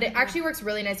does, but it actually works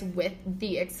really nice with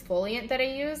the exfoliant that I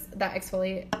use, that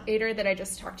exfoliator that I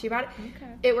just talked to you about.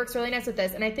 Okay. It works really nice with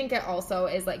this, and I think it also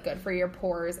is like good for your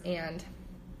pores and...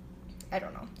 I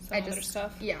don't know.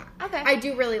 Stuff. Yeah. Okay. I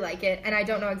do really like it, and I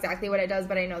don't know exactly what it does,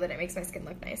 but I know that it makes my skin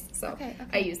look nice. So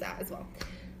I use that as well.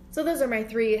 So those are my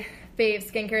 3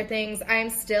 fave skincare things. I'm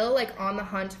still like on the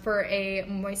hunt for a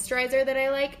moisturizer that I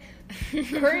like.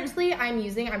 Currently,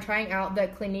 I'm trying out the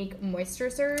Clinique Moisture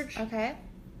Surge. Okay.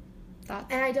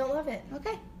 And I don't love it.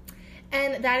 Okay.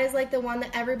 And that is like the one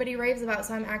that everybody raves about,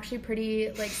 so I'm actually pretty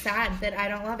like sad that I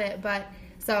don't love it, but...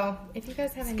 So, if you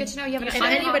guys have any... Good to know you have if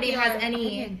anybody has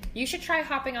any... Opinion. You should try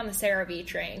hopping on the CeraVe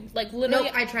train. Like,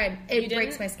 literally... No, I tried. It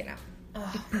breaks my skin out.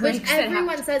 Ugh. Which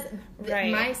everyone says...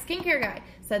 Right. My skincare guy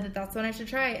said that that's what I should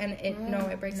try, and it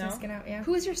breaks my skin out, yeah.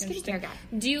 Who is your skincare guy?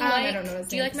 Do you I don't know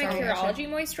his name. like my Curology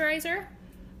moisturizer?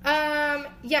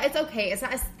 Yeah, it's okay. It's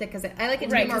not as thick as it. I like it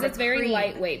to be more of a it's very cream.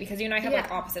 lightwait, because you and I have like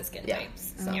opposite skin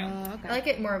types. So. Okay. I like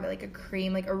it more of like a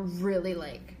cream, like a really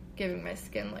like giving my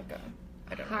skin like a...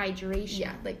 I don't know. Hydration.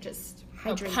 Yeah, like just...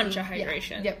 A punch of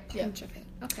hydration. Yeah. Yep. Punch of it.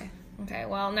 Okay. Okay,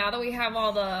 well, now that we have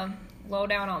all the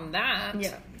lowdown on that,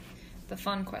 the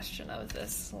fun question of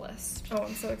this list. Oh,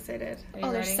 I'm so excited.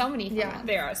 There's so many fun ones.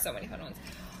 There are so many fun ones.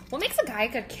 What makes a guy a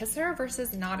good kisser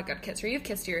versus not a good kisser? You've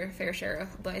kissed your fair share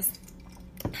of boys.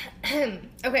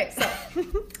 Okay, so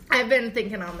I've been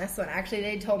thinking on this one. Actually,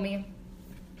 they told me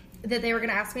that they were going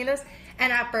to ask me this,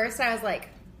 and at first I was like,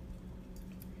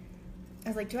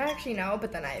 do I actually know?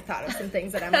 But then I thought of some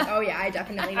things that I'm like, oh yeah, I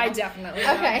definitely know. I definitely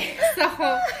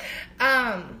know.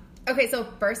 Okay, so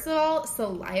first of all,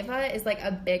 saliva is like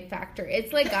a big factor.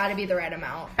 It's like gotta be the right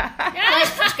amount.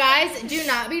 Like, guys, do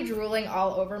not be drooling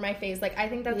all over my face. Like, I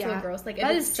think that's so gross. Like, if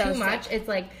it's too much, it's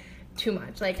like too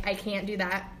much. Like, I can't do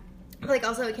that. Like,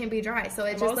 also, it can't be dry. So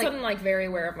it's just I'm like very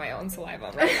aware of my own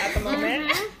saliva right at the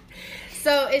moment.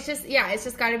 So it's just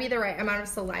gotta be the right amount of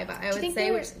saliva, I would say,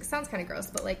 which sounds kind of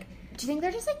gross, but like... Do you think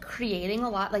they're just like creating a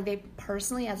lot, like they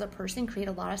personally as a person create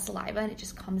a lot of saliva and it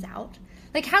just comes out?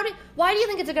 Like why do you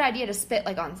think it's a good idea to spit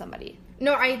like on somebody?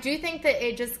 No, I do think that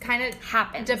it just kind of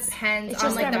happens. Depends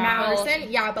on like the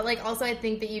person. Yeah, but like also I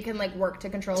think that you can like work to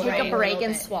control it. Take a break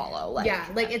and swallow. Like, yeah,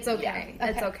 like it's okay. Yeah.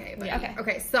 It's okay. Buddy.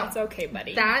 Okay, so it's okay,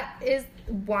 buddy. That is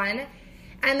one.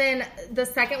 And then the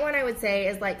second one I would say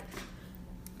is like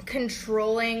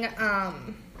controlling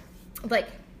like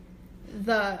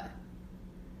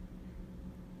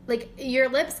your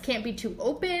lips can't be too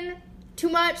open too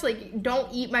much. Like,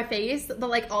 don't eat my face, but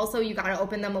like also you gotta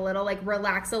open them a little, like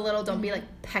relax a little. Don't be like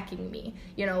pecking me,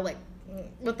 you know, like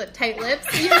with the tight lips,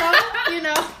 you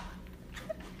know.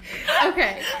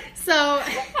 Okay, so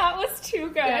that was too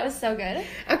good. That was so good.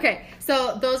 Okay,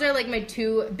 so those are like my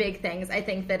 2 big things. I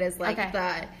think that is like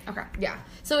yeah.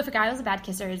 So if a guy was a bad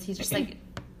kisser, is he just like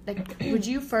would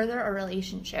you further a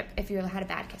relationship if you had a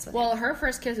bad kiss with him? Well, her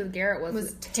first kiss with Garrett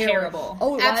was terrible.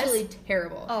 Oh, absolutely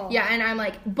terrible. Oh. Yeah, and I'm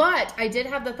like, but I did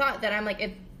have the thought that I'm like,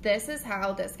 if this is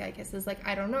how this guy kisses, like,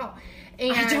 I don't know.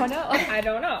 And I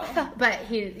don't know. But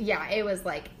it was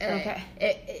like, okay.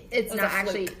 It's not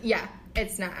actually,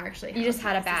 it's not actually. You just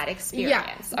had a bad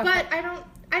experience. Yeah, but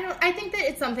I think that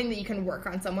it's something that you can work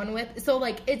on someone with. So,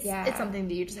 like, it's something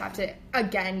that you just have to,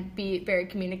 again, be very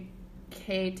communicative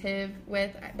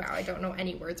with. Wow, I don't know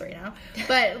any words right now,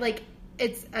 but like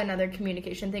it's another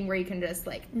communication thing where you can just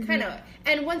like kind of,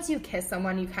 and once you kiss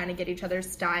someone you kind of get each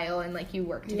other's style and like you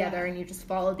work together and you just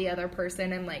follow the other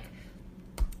person, and like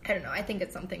I don't know, I think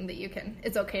it's something that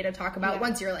it's okay to talk about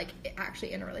once you're like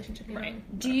actually in a relationship, right?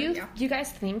 Do you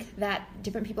guys think that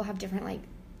different people have different like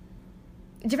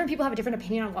different people have a different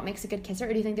opinion on what makes a good kisser, or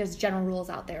do you think there's general rules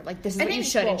out there? Like, this is what you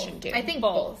should and shouldn't do? I think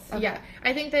both. Okay. Yeah.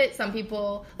 I think that some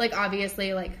people, like,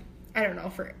 obviously, like, I don't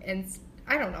know,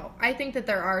 I don't know. I think that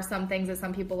there are some things that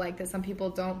some people like that some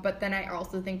people don't, but then I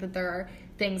also think that there are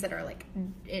things that are, like,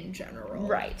 in general.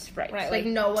 Right. Like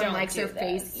no one likes their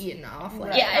face eaten off.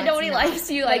 Like, yeah, and nobody likes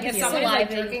you, like, if someone's, like,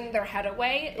 jerking their head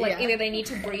away, like, either they need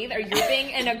to breathe or you're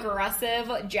being an aggressive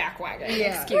jackwagon.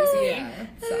 Yeah. Excuse me. Yeah,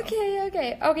 so.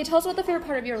 Okay, tell us what the favorite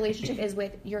part of your relationship is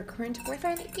with your current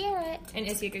boyfriend, Garrett. And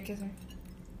is he a good kisser?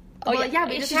 Oh, well, yeah,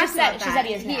 we she just said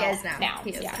he is now. He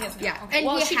is now. Yeah. Okay. And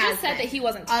well, he she has just said been. that he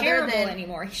wasn't terrible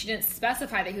anymore. She didn't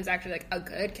specify that he was actually, like, a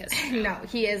good kisser. No,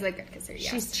 he is a good kisser,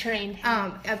 yes. She's trained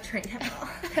him. I've trained him.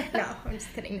 No, I'm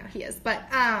just kidding. No, he is. But,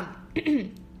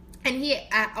 and he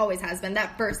always has been.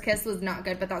 That first kiss was not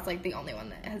good, but that's, like, the only one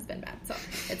that has been bad, so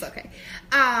it's okay.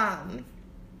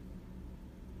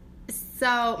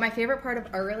 So, my favorite part of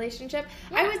our relationship,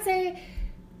 I would say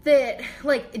that,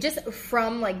 like, just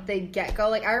from, like, the get-go,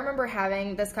 like, I remember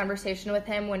having this conversation with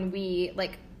him when we,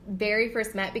 like, very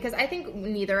first met, because I think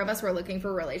neither of us were looking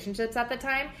for relationships at the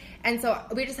time, and so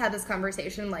we just had this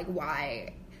conversation, like,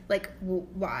 why,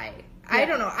 why? I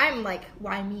don't know. I'm like,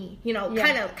 why me? You know,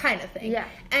 kind of thing. Yeah.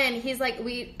 And he's like,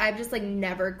 I've just, like,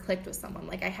 never clicked with someone.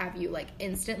 Like, I have you, like,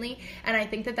 instantly. And I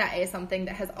think that is something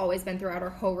that has always been throughout our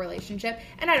whole relationship.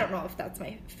 And I don't know if that's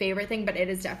my favorite thing, but it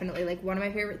is definitely, like, one of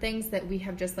my favorite things that we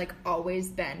have just, like, always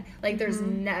been. Like, there's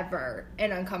never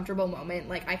an uncomfortable moment.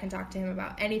 Like, I can talk to him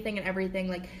about anything and everything.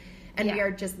 Like, and we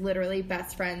are just literally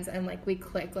best friends. And, like, we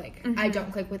click. Like, I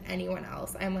don't click with anyone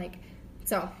else. I'm like,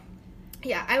 so...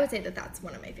 Yeah, I would say that that's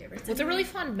one of my favorites. What's a really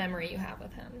fun memory you have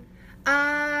with him?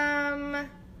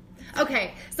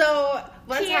 Okay, so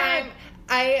one time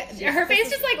her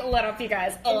face just, like, lit up, you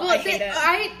guys. Oh, I hate it.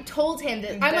 I told him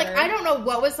that. I'm like, I don't know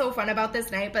what was so fun about this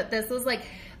night, but this was, like,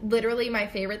 literally my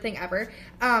favorite thing ever.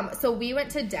 So we went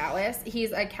to Dallas.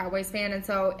 He's a Cowboys fan, and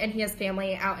he has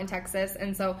family out in Texas,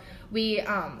 and so we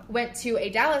went to a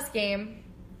Cowboys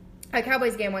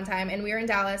game one time, and we were in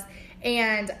Dallas,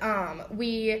 and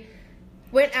we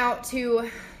went out to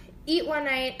eat one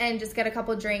night and just get a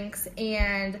couple drinks,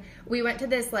 and we went to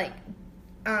this, like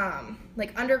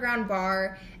underground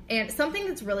bar. And something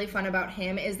that's really fun about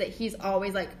him is that he's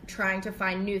always, like, trying to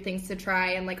find new things to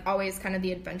try, and, like, always kind of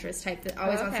the adventurous type that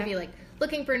always wants to be, like,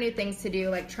 looking for new things to do,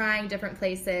 like, trying different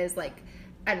places, like,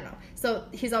 I don't know. So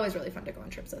he's always really fun to go on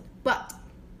trips with. But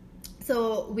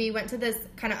so we went to this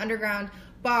kind of underground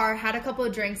bar, had a couple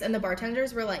of drinks, and the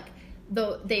bartenders were, like,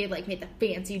 they, like, made the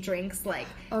fancy drinks, like,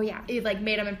 it, like,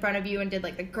 made them in front of you and did,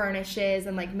 like, the garnishes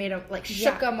and, like, made them, like,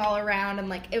 shook them all around, and,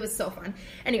 like, it was so fun.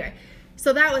 Anyway,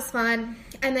 so that was fun.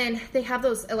 And then they have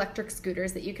those electric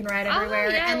scooters that you can ride everywhere.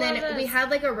 And then we had,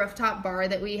 like, a rooftop bar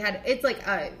that we had. It's like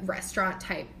a restaurant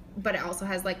type, but it also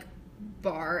has, like,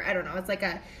 bar. I don't know.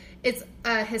 It's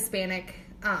a Hispanic,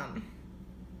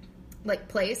 like,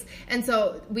 place. And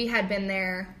so we had been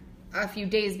there a few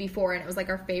days before, and it was, like,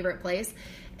 our favorite place.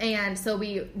 And so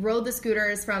we rode the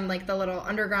scooters from, like, the little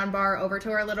underground bar over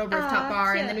to our little rooftop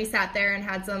bar. And then we sat there and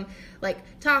had some, like,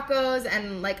 tacos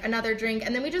and, like, another drink.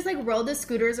 And then we just, like, rode the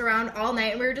scooters around all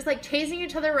night. And we were just, like, chasing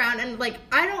each other around. And, like,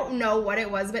 I don't know what it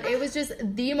was, but it was just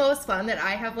the most fun that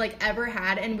I have, like, ever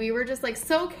had. And we were just, like,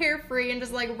 so carefree and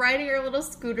just, like, riding our little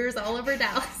scooters all over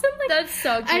Dallas. And, like, that's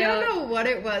so cute. I don't know what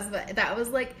it was, but that was,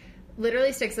 like...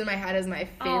 literally sticks in my head as my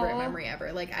favorite memory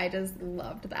ever. Like, I just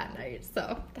loved that night.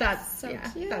 So that's so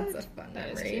cute. That's a fun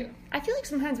memory. I feel like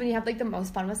sometimes when you have, like, the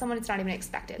most fun with someone, it's not even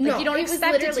expected. Like, no, you don't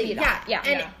expect it to be that.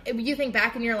 And you think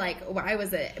back and you're like, why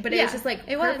was it? But it was just, like,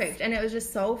 perfect. And it was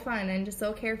just so fun and just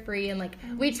so carefree. And, like,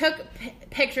 we took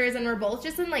pictures, and we're both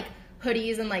just in, like,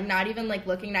 hoodies and, like, not even, like,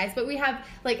 looking nice, but we have,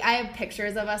 like, I have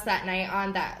pictures of us that night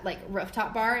on that, like,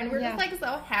 rooftop bar, and we're just, like,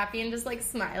 so happy and just, like,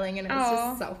 smiling, and it was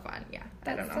just so fun.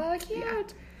 I don't know. That's so cute. Yeah.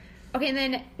 Okay, and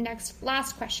then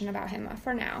last question about him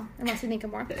for now, unless you think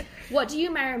of more. What do you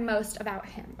admire most about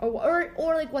him, or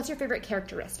like, what's your favorite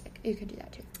characteristic? You could do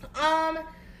that too.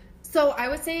 So I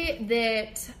would say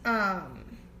that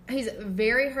he's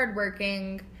very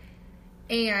hardworking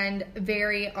and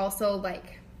very also,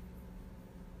 like,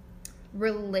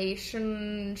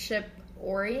 relationship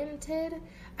oriented.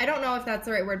 I don't know if that's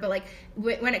the right word, but, like,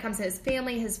 when it comes to his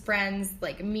family, his friends,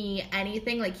 like, me,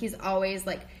 anything, like, he's always,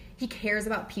 like, he cares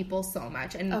about people so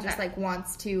much and just, like,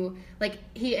 wants to, like,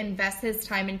 he invests his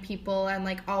time in people and,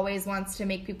 like, always wants to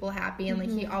make people happy, and, like,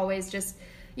 he always just,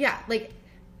 like,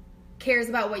 cares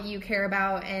about what you care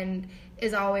about and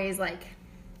is always, like,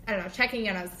 I don't know, checking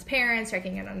in on his parents,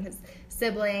 checking in on his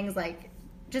siblings, like,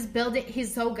 just building.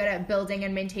 He's so good at building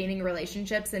and maintaining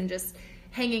relationships, and just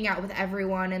hanging out with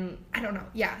everyone, and I don't know.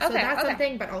 Yeah, so that's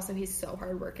something, but also he's so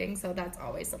hardworking, so that's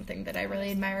always something that I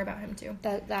really admire about him too.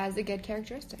 That is a good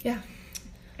characteristic. Yeah.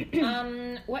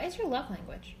 What is your love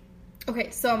language?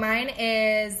 Okay, so mine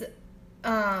is,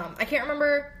 I can't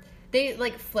remember. They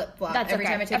like flip flop every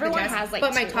time I take Everyone the test. has, like,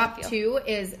 but my two, top 2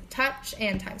 is touch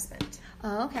and time spent.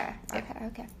 Oh, okay.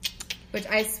 Okay. Which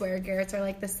I swear Garrett's are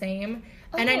like the same.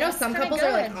 And I know some couples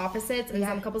are like opposites and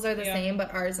some couples are the same,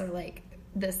 but ours are like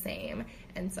the same.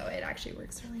 And so it actually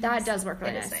works really nice. That does work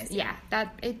really nice. nice. Yeah.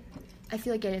 I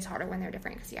feel like it is harder when they're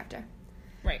different because you have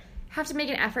to make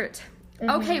an effort. Mm-hmm.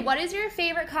 Okay, what is your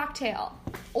favorite cocktail?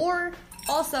 Or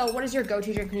also, what is your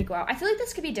go-to drink when you go out? I feel like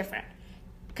this could be different.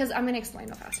 Because I'm going to explain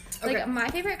real fast. Okay. Like, my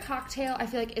favorite cocktail, I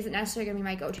feel like, isn't necessarily going to be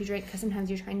my go-to drink because sometimes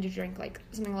you're trying to drink, like,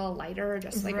 something a little lighter or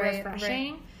just, like,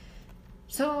 refreshing. Right.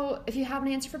 So, if you have an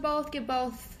answer for both, give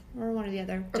both or one or the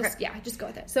other. Just go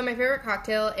with it. So, my favorite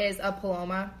cocktail is a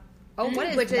Paloma. Oh, what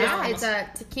is that? It's a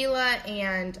tequila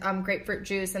and grapefruit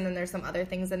juice, and then there's some other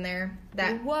things in there.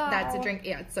 That's a drink.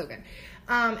 Yeah, it's so good.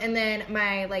 And then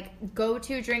my, like,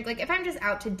 go-to drink, like, if I'm just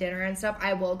out to dinner and stuff,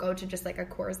 I will go to just, like, a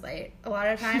Coors Light. A lot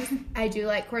of times, I do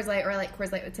like Coors Light, or I like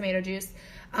Coors Light with tomato juice.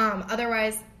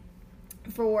 Otherwise,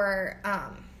 for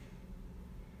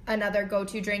another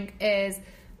go-to drink is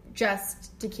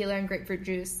just tequila and grapefruit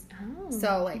juice. Oh,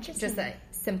 so, like, just a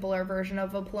simpler version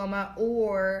of a Paloma,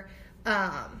 or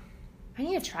I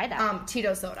need to try that.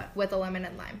 Tito soda with a lemon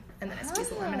and lime, and then I squeeze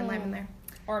the lemon and lime in there.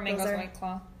 Or mango White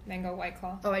Claw. Mango White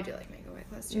Claw. Oh, I do like mango White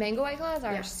Claws too. Mango White Claws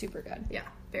are super good. Yeah,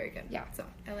 very good. Yeah. So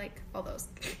I like all those.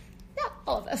 Yeah,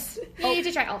 all of those. You need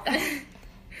to try all of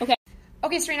them.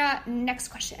 Okay, Serena, next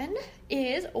question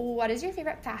is, what is your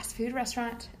favorite fast food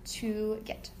restaurant to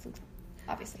get food from?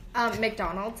 Obviously.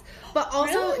 McDonald's. But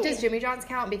also, does Jimmy John's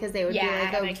count? Because they would be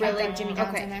like a really... Jimmy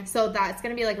John's in there. So that's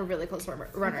going to be like a really close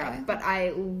runner-up. But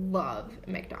I love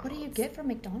McDonald's. What do you get from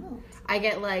McDonald's? I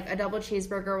get like a double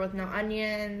cheeseburger with no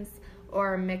onions,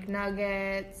 or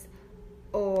McNuggets,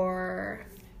 or...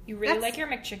 You really like your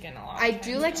McChicken a lot. I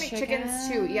do like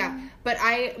McChickens too, yeah. But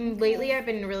lately I've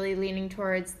been really leaning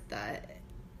towards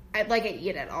I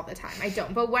eat it all the time. I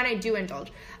don't. But when I do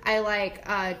indulge, I like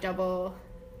double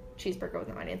cheeseburger with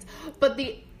no onions. But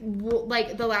the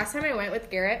last time I went with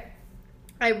Garrett,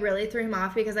 I really threw him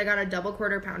off because I got a double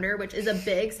quarter pounder, which is a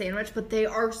big sandwich, but they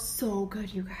are so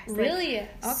good, you guys. Really?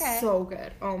 Okay. So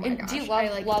good. Oh my gosh. Do you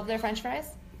love their French fries?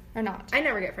 Or not? I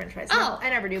never get French fries. Oh, I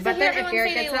never do. But then if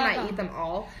Garrett gets them, I eat them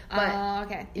all. But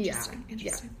okay. Interesting.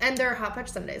 Yeah. And their hot fudge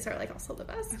sundaes are like also the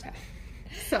best. Okay.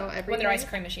 So when their ice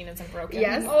cream machine isn't broken.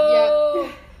 Yes.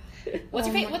 Oh. Yep. What's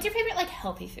your favorite like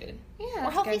healthy food? Yeah.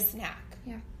 Or healthy snack?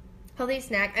 Yeah. Healthy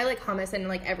snack. I like hummus and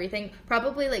like everything.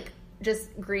 Probably like just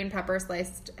green pepper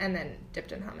sliced and then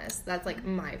dipped in hummus. That's like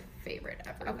my favorite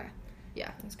ever. Okay.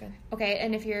 Yeah, that's good. Okay,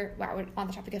 and if you're on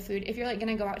the topic of food, if you're like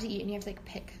gonna go out to eat and you have to like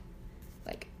pick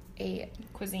like a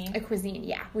cuisine,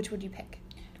 yeah, which would you pick?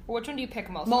 Well, which one do you pick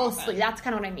mostly often? That's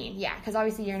kind of what I mean. Yeah, because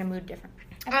obviously you're in a mood different.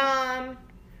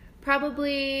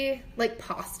 Probably like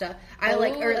pasta. I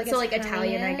like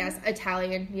Italian, I guess.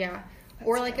 Italian, yeah. That's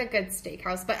or like a good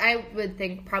steakhouse. But I would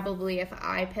think probably if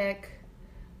I pick,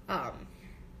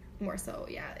 more so,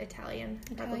 Italian.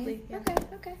 Probably. Yeah.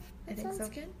 Okay. I think so.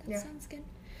 Good. That sounds good.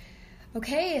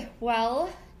 Okay,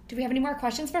 well, do we have any more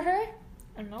questions for her?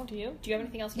 I don't know, do you? Do you have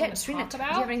anything else you want to talk about?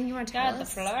 Do you have anything you want to tell us? The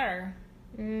floor.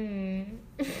 No,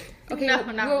 Okay, not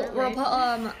really. We'll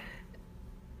put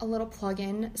a little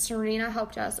plug-in. Serena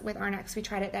helped us with our next We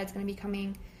Tried It that's going to be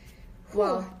coming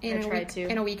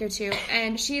in a week or two.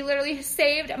 And she literally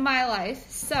saved my life,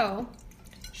 so...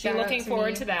 She's looking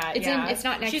forward to that. It's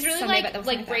not next She's really Sunday,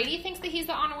 like Brady thinks that he's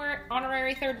the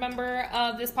honorary third member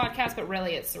of this podcast, but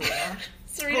really it's Serena.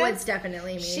 Oh, it's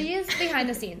definitely me. She is behind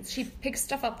the scenes. She picks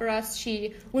stuff up for us.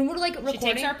 When we're like recording, she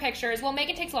takes our pictures. Well,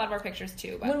 Megan takes a lot of our pictures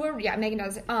too. But Megan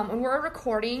does. When we're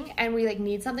recording and we like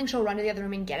need something, she'll run to the other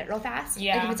room and get it real fast.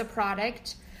 Yeah, like if it's a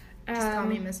product. Just call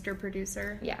me Mr.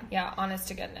 Producer. Yeah, honest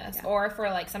to goodness. Yeah. Or for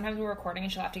like sometimes we're recording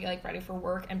and she'll have to get like ready for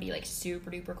work and be like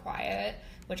super duper quiet,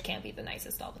 which can't be the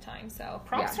nicest all the time. So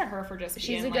props to her for just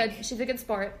being she's a good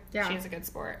sport. Yeah, she's a good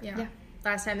sport. Yeah.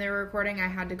 Last time they were recording, I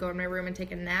had to go in my room and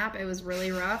take a nap. It was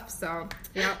really rough. So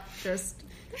just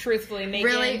truthfully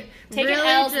taking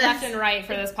L's left and right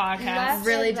for this podcast.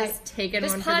 Just taking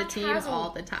one for the team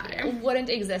all the time. It wouldn't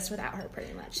exist without her,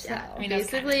 pretty much. Yeah. So. I mean,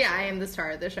 basically, I am the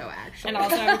star of the show, actually. And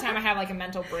also, every time I have like a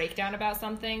mental breakdown about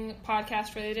something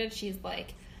podcast related, she's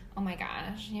like, "Oh my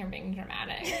gosh, you're being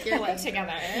dramatic. You're like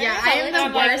together." Yeah, I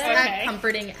am the worst at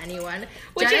comforting anyone.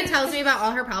 Jenna tells me about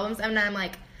all her problems, and I'm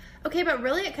like, okay, but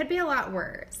really, it could be a lot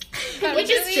worse. Which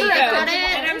is true.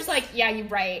 And I'm just like, yeah, you're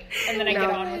right. And then I get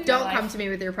on with Don't my come life. to me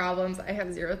with your problems. I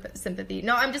have zero sympathy.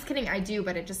 No, I'm just kidding. I do,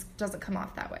 but it just doesn't come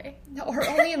off that way. Or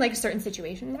only in like certain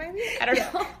situations, maybe? I don't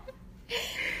know.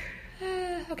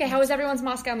 Okay, how was everyone's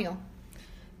Moscow Mule?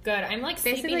 Good. I'm like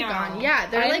Basically sleepy now. gone. Yeah,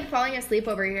 they're like falling asleep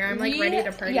over here. I'm like ready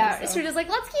to party. Yeah, so. Serge's like,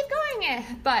 let's keep going.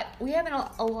 But we have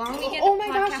a long weekend Oh of my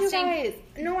podcasting. gosh, you guys.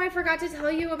 No, I forgot to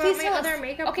tell you about Please my tell us. other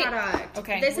makeup Okay. product.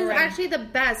 Okay, This we're is ready. actually the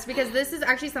best because this is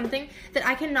actually something that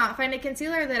I cannot find a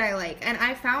concealer that I like. And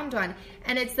I found one.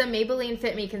 And it's the Maybelline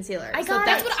Fit Me Concealer. I got it.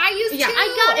 That's what I used yeah, too. I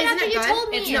got it Isn't after it you good? told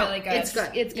me. It's No, really good. It's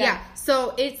good. It's good. Yeah.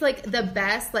 So it's like the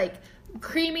best, like,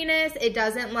 creaminess. It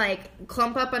doesn't like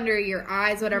clump up under your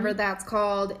eyes, whatever that's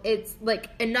called. It's like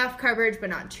enough coverage but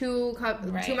not too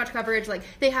much coverage. Like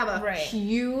they have a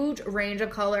huge range of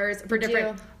colors for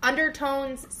different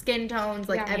undertones, skin tones,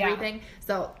 like everything.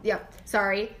 So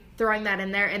sorry, throwing that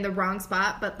in there in the wrong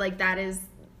spot, but like that is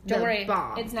Don't worry.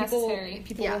 bomb. It's necessary.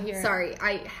 People will hear. Sorry,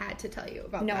 I had to tell you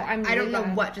about that. I'm I don't really know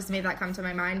glad. what just made that come to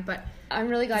my mind, but I'm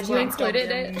really glad you included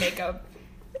it.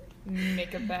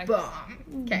 Makeup bag. bomb.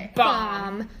 Okay.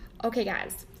 Okay,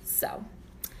 guys. So,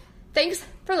 thanks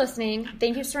for listening.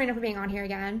 Thank you, Serena, for being on here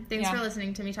again. Thanks for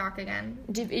listening to me talk again.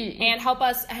 And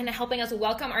helping us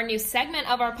welcome our new segment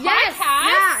of our podcast. Yes!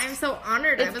 Yeah, I'm so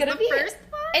honored. I was the first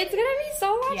one. It's gonna be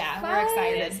so much fun. Yeah, we're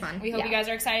excited. It's fun. We hope you guys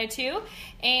are excited too.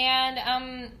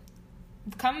 And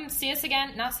come see us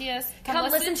again. Not see us. Come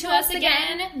listen to us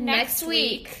again next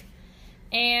week.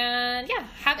 And yeah,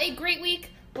 have a great week.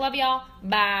 Love y'all.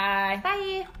 Bye.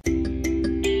 Bye.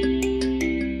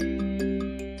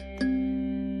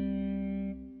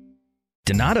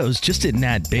 Donato's just didn't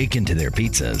add bacon to their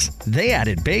pizzas. They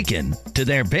added bacon to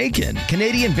their bacon.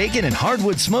 Canadian bacon and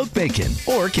hardwood smoked bacon.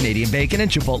 Or Canadian bacon and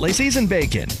Chipotle seasoned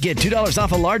bacon. Get $2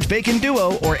 off a large bacon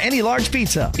duo or any large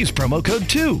pizza. Use promo code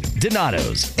 2.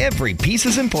 Donato's. Every piece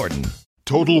is important.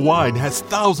 Total Wine has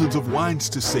thousands of wines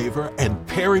to savor and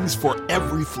pairings for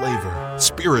every flavor.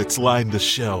 Spirits line the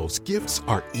shelves. Gifts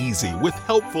are easy with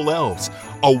helpful elves.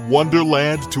 A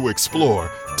wonderland to explore.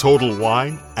 Total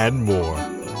Wine and more.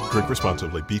 Drink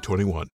responsibly. B21.